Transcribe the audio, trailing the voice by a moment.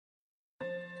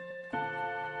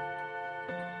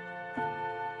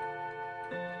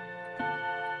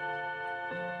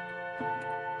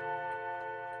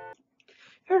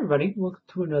everybody, welcome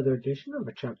to another edition of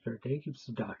A Chapter a Day Keeps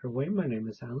the Doctor Away. My name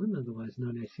is Alan, otherwise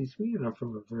known as C-Suite, and I'm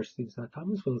from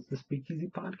ReverseThieves.com as well as the Speakeasy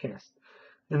Podcast.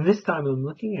 And this time I'm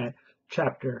looking at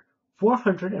Chapter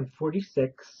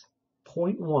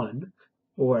 446.1,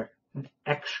 or an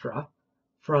extra,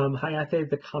 from Hayate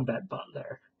the Combat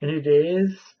Butler, and it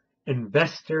is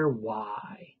Investor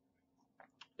Y.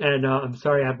 And I'm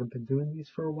sorry I haven't been doing these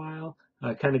for a while.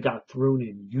 I kind of got thrown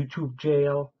in YouTube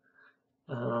jail.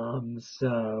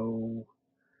 So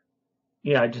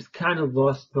yeah, I just kind of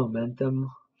lost momentum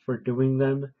for doing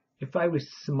them. If I was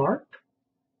smart,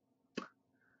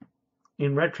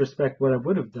 in retrospect, what I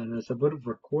would have done is I would have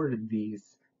recorded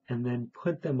these and then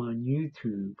put them on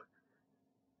YouTube,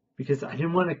 because I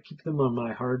didn't want to keep them on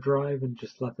my hard drive and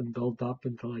just let them build up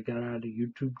until I got out of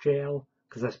YouTube jail,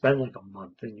 because I spent like a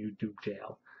month in YouTube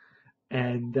jail.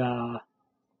 And I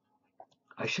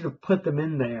should have put them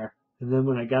in there, and then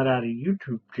when I got out of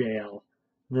YouTube jail,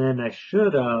 then I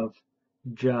should have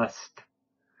just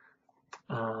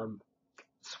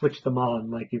switched them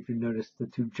on. Like if you noticed the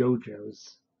two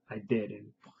JoJos, I did,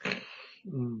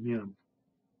 and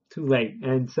too late.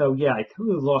 And so yeah, I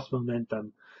totally lost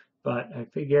momentum. But I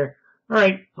figure, all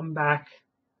right, I'm back.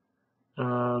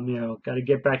 Got to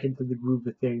get back into the groove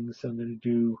of things. So I'm gonna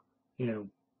do,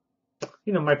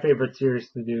 my favorite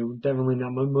series to do. Definitely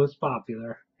not my most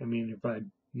popular. I mean, if I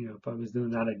was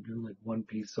doing that, I'd do like One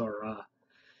Piece or,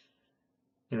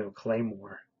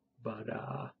 Claymore. But,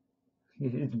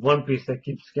 it's One Piece that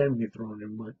keeps getting me thrown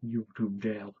in YouTube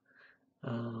jail.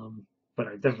 But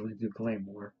I definitely do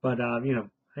Claymore. But,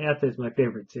 Hayate is my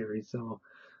favorite series, so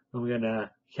I'm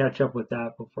gonna catch up with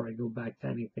that before I go back to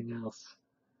anything else.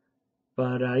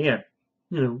 But,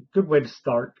 good way to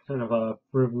start, kind of a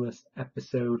frivolous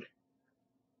episode.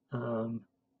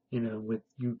 With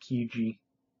Yukiji.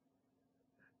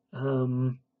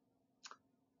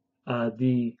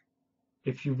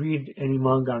 If you read any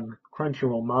manga on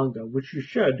Crunchyroll manga, which you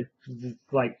should, because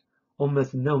it's like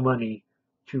almost no money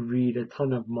to read a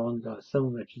ton of manga, some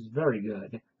of which is very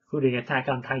good, including Attack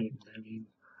on Titan.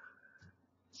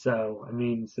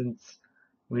 Since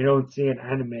we don't see an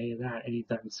anime of that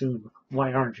anytime soon,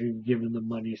 why aren't you giving them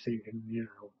money so you can,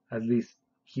 at least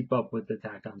keep up with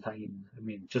Attack on Titan?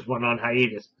 Just went on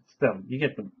hiatus, but still, you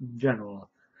get the general.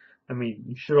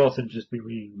 You should also just be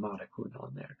reading Monokuma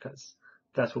on there, because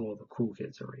that's what all the cool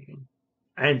kids are reading.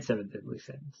 And Seven Deadly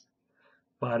Sins.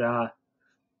 But,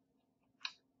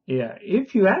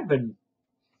 if you have been,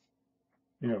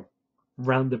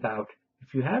 roundabout,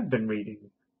 if you have been reading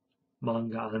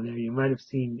manga on there, you might have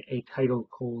seen a title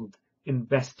called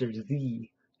Investor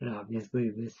Z, and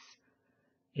obviously this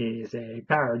is a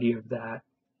parody of that,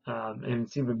 and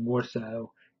it's even more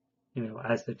so,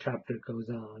 as the chapter goes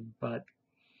on. But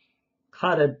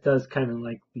Hada does kind of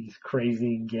like these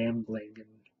crazy gambling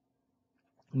and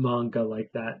manga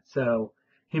like that, so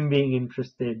him being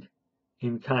interested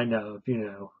in kind of,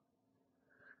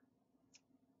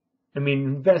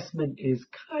 investment is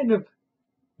kind of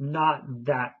not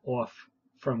that off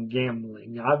from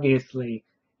gambling. Obviously,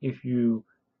 if you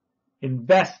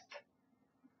invest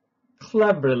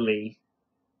cleverly,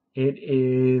 it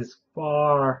is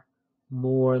far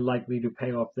more likely to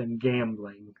pay off than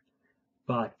gambling.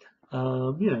 But,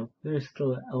 there's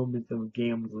still an element of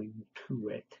gambling to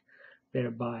it.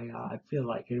 Thereby, I feel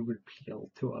like it would appeal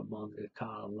to a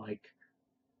mangaka like,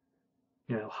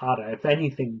 Hada. If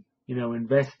anything,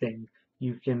 investing,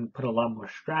 you can put a lot more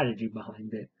strategy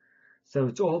behind it. So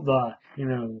it's all the,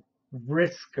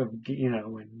 risk of,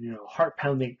 and,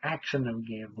 heart-pounding action of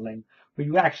gambling, but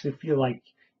you actually feel like,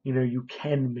 you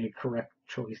can make correct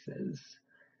choices,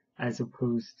 as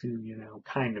opposed to,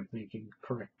 kind of making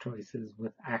correct choices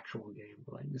with actual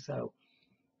gambling. So,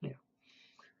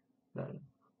 the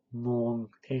long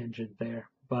tangent there.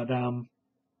 But,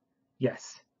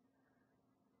 yes.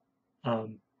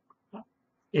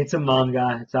 It's a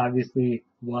manga. It's obviously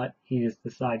what he has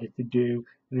decided to do.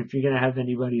 And if you're going to have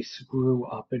anybody screw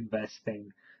up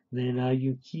investing, then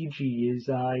Yukiji is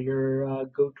your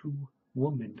go-to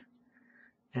woman.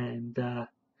 And,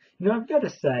 I've got to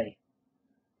say,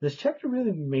 this chapter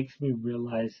really makes me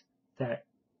realize that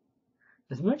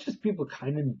as much as people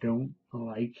kind of don't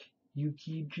like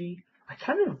Yukiji, I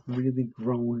kind of really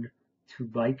grown to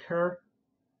like her,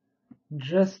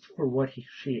 just for what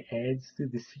she adds to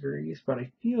the series. But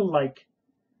I feel like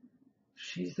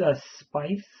she's a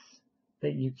spice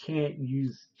that you can't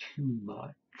use too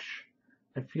much.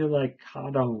 I feel like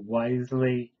Hada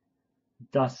wisely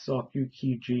dusts off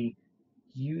Yukiji,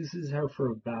 uses her for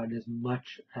about as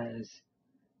much as,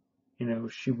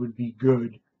 she would be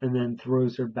good, and then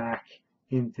throws her back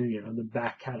into, the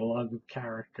back catalog of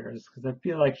characters, because I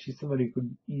feel like she's somebody who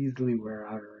could easily wear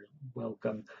out her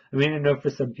welcome. I mean, I know for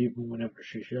some people, whenever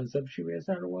she shows up, she wears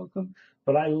out her welcome,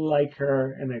 but I like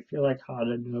her, and I feel like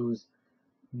Hada knows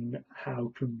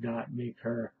how to not make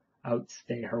her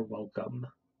outstay her welcome.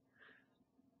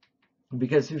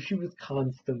 Because if she was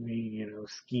constantly,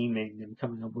 scheming and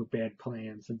coming up with bad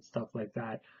plans and stuff like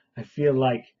that, I feel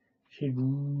like she'd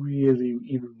really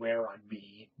even wear on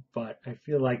me. But I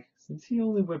feel like since he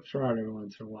only whips her out every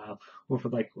once in a while, or for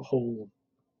like whole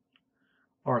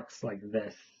arcs like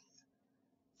this,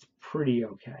 it's pretty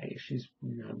okay. She's,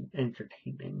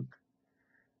 entertaining.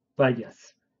 But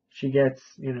yes, she gets,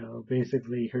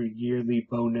 basically her yearly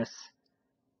bonus.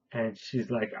 And she's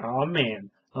like, oh man,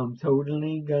 I'm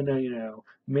totally gonna,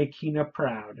 make Hina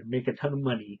proud and make a ton of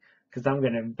money because I'm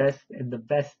gonna invest in the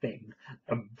best thing,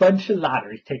 a bunch of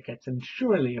lottery tickets. And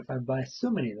surely if I buy so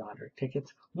many lottery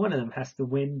tickets, one of them has to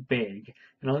win big.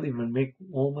 And I'll even make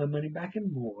all my money back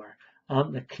and more.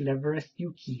 I'm the cleverest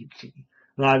Yukichi.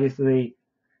 And obviously,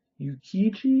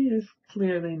 Yukichi is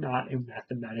clearly not a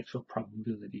mathematics or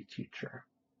probability teacher.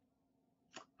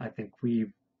 I think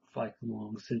we've like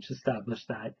long since established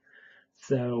that.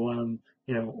 So,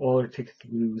 all her tickets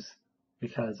lose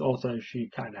because also she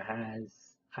kind of has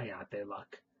Hayate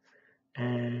luck.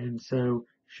 And so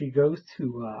she goes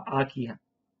to Aika,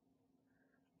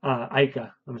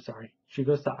 I'm sorry. She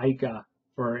goes to Aika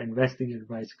for investing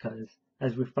advice because,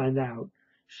 as we find out,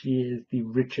 she is the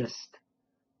richest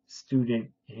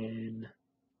student in,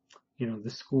 the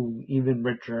school, even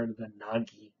richer than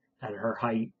Nagi at her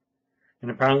height, and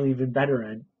apparently even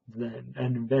better than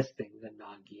investing than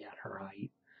Nagi at her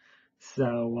height.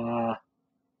 So,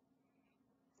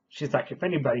 she's like, if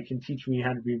anybody can teach me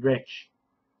how to be rich,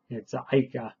 it's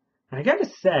Aika. And I gotta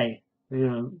say,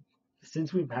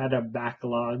 since we've had a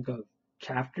backlog of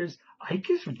chapters,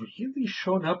 Aika's really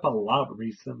shown up a lot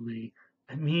recently.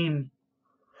 I mean,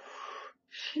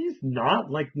 she's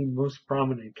not like the most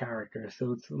prominent character,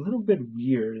 so it's a little bit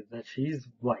weird that she's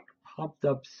like popped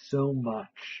up so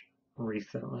much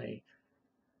recently.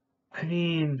 I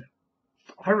mean,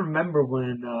 I remember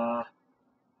when,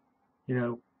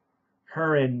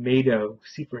 her and Mado,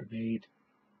 Secret Maid,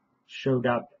 showed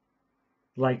up.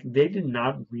 Like, they did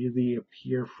not really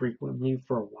appear frequently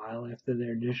for a while after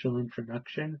their initial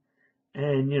introduction.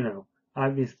 And,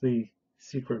 obviously,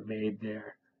 Secret Maid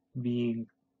there, being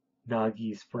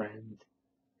Nagi's friend,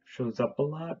 shows up a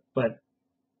lot. But,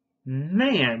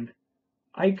 man,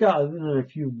 I got, other than a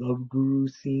few Love Guru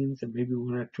scenes and maybe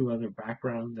one or two other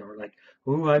backgrounds that were like,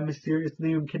 oh, I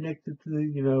mysteriously am connected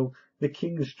to the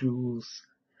King's Jewels.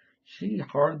 She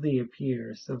hardly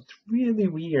appears, so it's really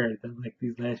weird that like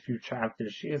these last few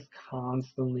chapters she is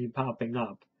constantly popping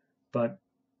up. But,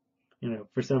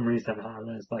 for some reason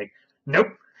Hana is like, nope,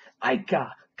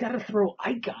 gotta throw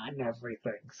Aika on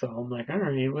everything. So I'm like,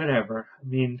 alright, whatever. I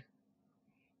mean,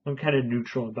 I'm kinda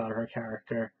neutral about her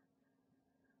character.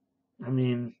 I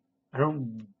mean, I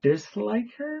don't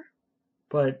dislike her,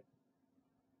 but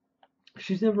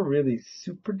she's never really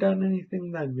super done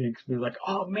anything that makes me like,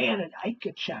 oh man, an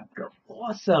Aika chapter,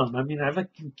 awesome. I mean, I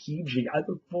like Yukiji. I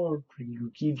look forward to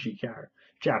Yukiji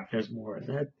chapters more.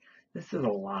 This is a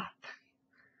lot.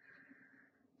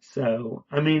 So,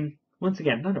 I mean, once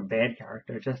again, not a bad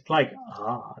character, just like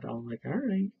odd. I'm like, all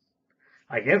right.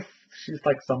 I guess she's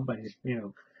like somebody's,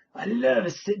 I love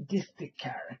sadistic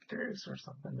characters or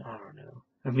something. I don't know.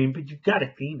 I mean, but you've got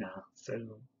Athena,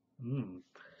 so. Mm.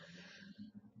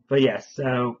 But yes,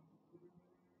 so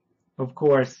of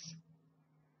course,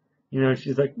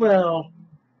 she's like, well,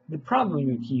 the problem,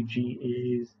 Yukichi,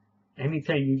 is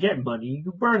anytime you get money,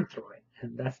 you burn through it.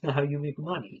 And that's not how you make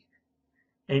money.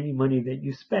 Any money that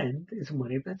you spend is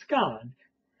money that's gone.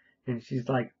 And she's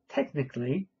like,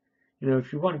 technically,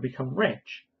 if you want to become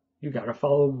rich, you gotta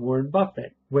follow Warren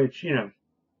Buffett, which,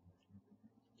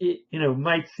 it,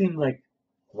 might seem like,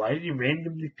 why did you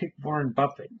randomly pick Warren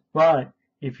Buffett? But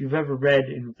if you've ever read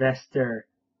Investor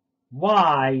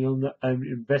Y,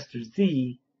 Investor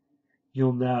Z,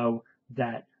 you'll know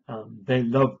that they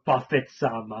love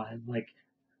Buffett-sama, and like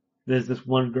there's this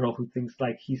one girl who thinks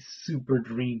like he's super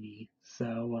dreamy.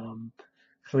 So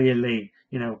clearly,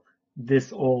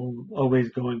 this all always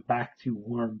going back to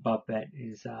Warren Buffett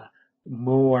is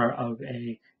more of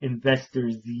a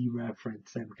Investor Z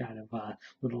reference and kind of a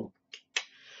little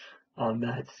on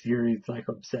that series like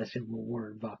obsession with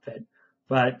Warren Buffett.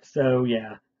 But so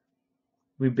yeah,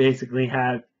 we basically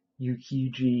have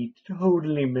Yukiji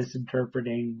totally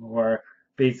misinterpreting or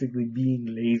basically being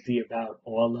lazy about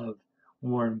all of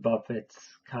Warren Buffett's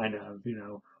kind of,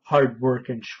 hard work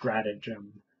and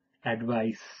stratagem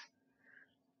advice.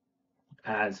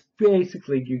 as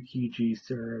basically Yukiji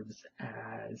serves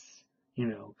as,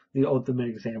 the ultimate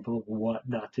example of what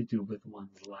not to do with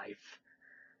one's life.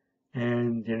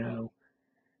 And,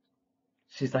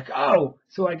 she's like, oh,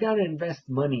 so I gotta invest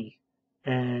money.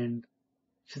 And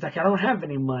she's like, I don't have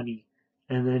any money.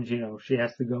 And then, she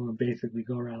has to go and basically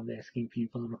go around asking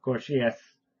people. And of course, she asks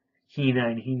Hina,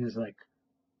 and Hina's like,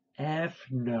 F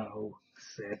no,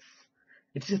 sis.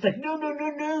 It's just like, no, no, no,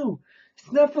 no.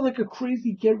 It's not for like a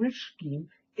crazy get rich scheme.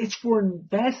 It's for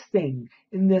investing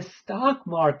in the stock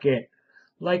market.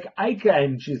 Like Aika,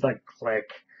 and she's like, click.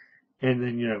 And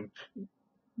then,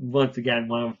 once again,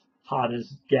 one of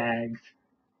Hada's gags,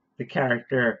 the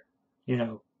character, you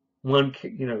know,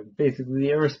 basically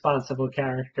the irresponsible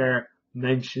character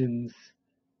mentions,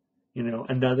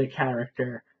 another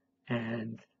character,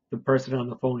 and the person on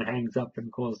the phone hangs up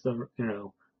and calls the,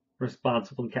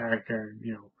 responsible character,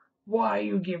 and, why are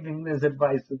you giving this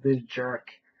advice to this jerk?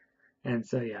 And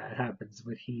so, yeah, it happens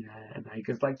with Hina, and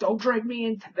Aika's like, don't drag me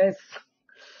into this.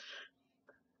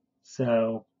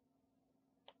 So,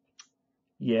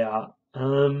 yeah,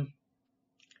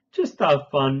 just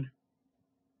fun.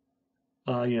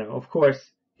 Of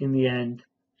course, in the end,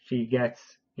 she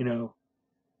gets, an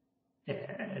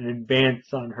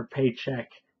advance on her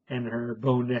paycheck and her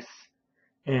bonus.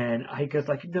 And Aika's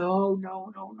like, no,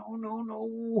 no, no, no, no,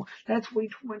 no. That's way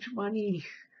too much money.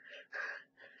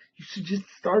 You should just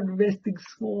start investing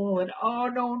small. And oh,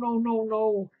 no, no, no,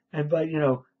 no. But,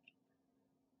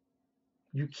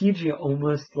 Yukiji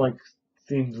almost like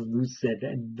seems lucid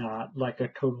and not like a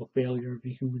total failure of a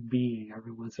human being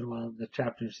every once in a while in the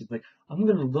chapter. She's like, I'm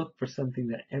going to look for something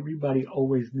that everybody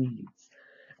always needs.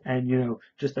 And,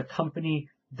 just a company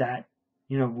that,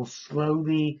 will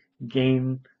slowly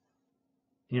gain,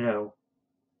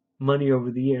 money over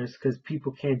the years because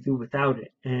people can't do without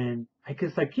it. And I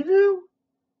guess like,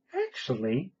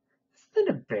 actually, it's not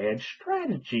a bad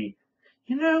strategy.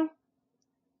 You know,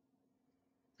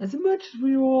 as much as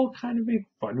we all kind of make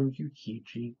fun of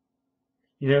Yukiji,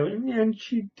 in the end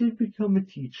she did become a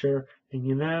teacher,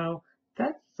 and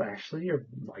that's actually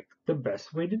like the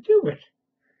best way to do it.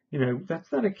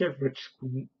 That's not a get rich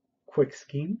quick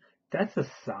scheme. That's a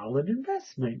solid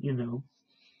investment,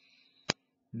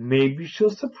 Maybe she'll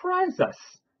surprise us.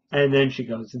 And then she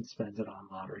goes and spends it on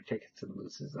lottery tickets and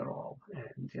loses it all.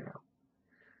 And,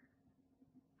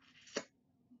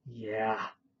 yeah.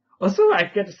 Also,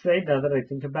 I got to say, now that I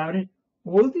think about it,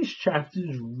 all of these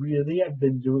chapters really have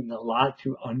been doing a lot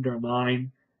to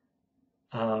undermine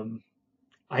um,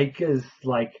 Aika's,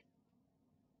 like,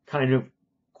 kind of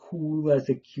cool as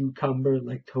a cucumber,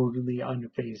 like, totally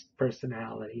unfazed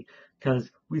personality.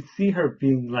 Because we see her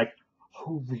being like,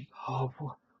 holy, oh,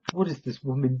 what is this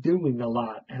woman doing a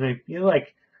lot? And I feel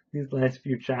like these last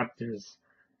few chapters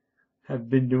have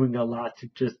been doing a lot to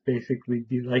just basically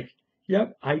be like,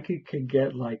 yep, Ike can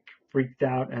get like freaked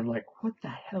out and like, what the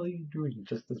hell are you doing?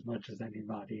 Just as much as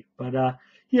anybody. But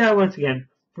yeah, once again,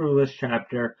 fruitless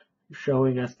chapter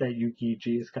showing us that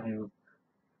Yukiji is kind of,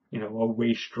 a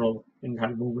wastrel and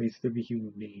kind of a waste of a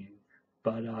human being.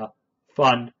 But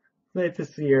fun. Glad to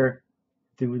see her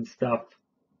doing stuff.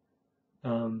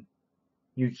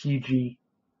 Yukiji,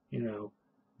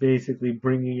 basically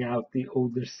bringing out the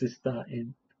older sister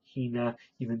in Hina,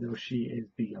 even though she is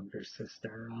the younger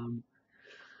sister.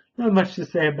 Not much to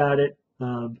say about it.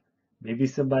 Maybe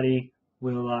somebody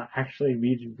will actually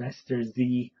read Investor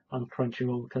Z on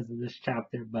Crunchyroll because of this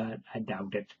chapter, but I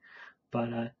doubt it.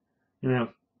 But,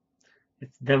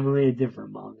 it's definitely a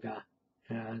different manga,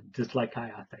 just like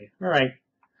Hayate. Alright,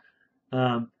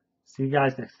 see you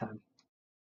guys next time.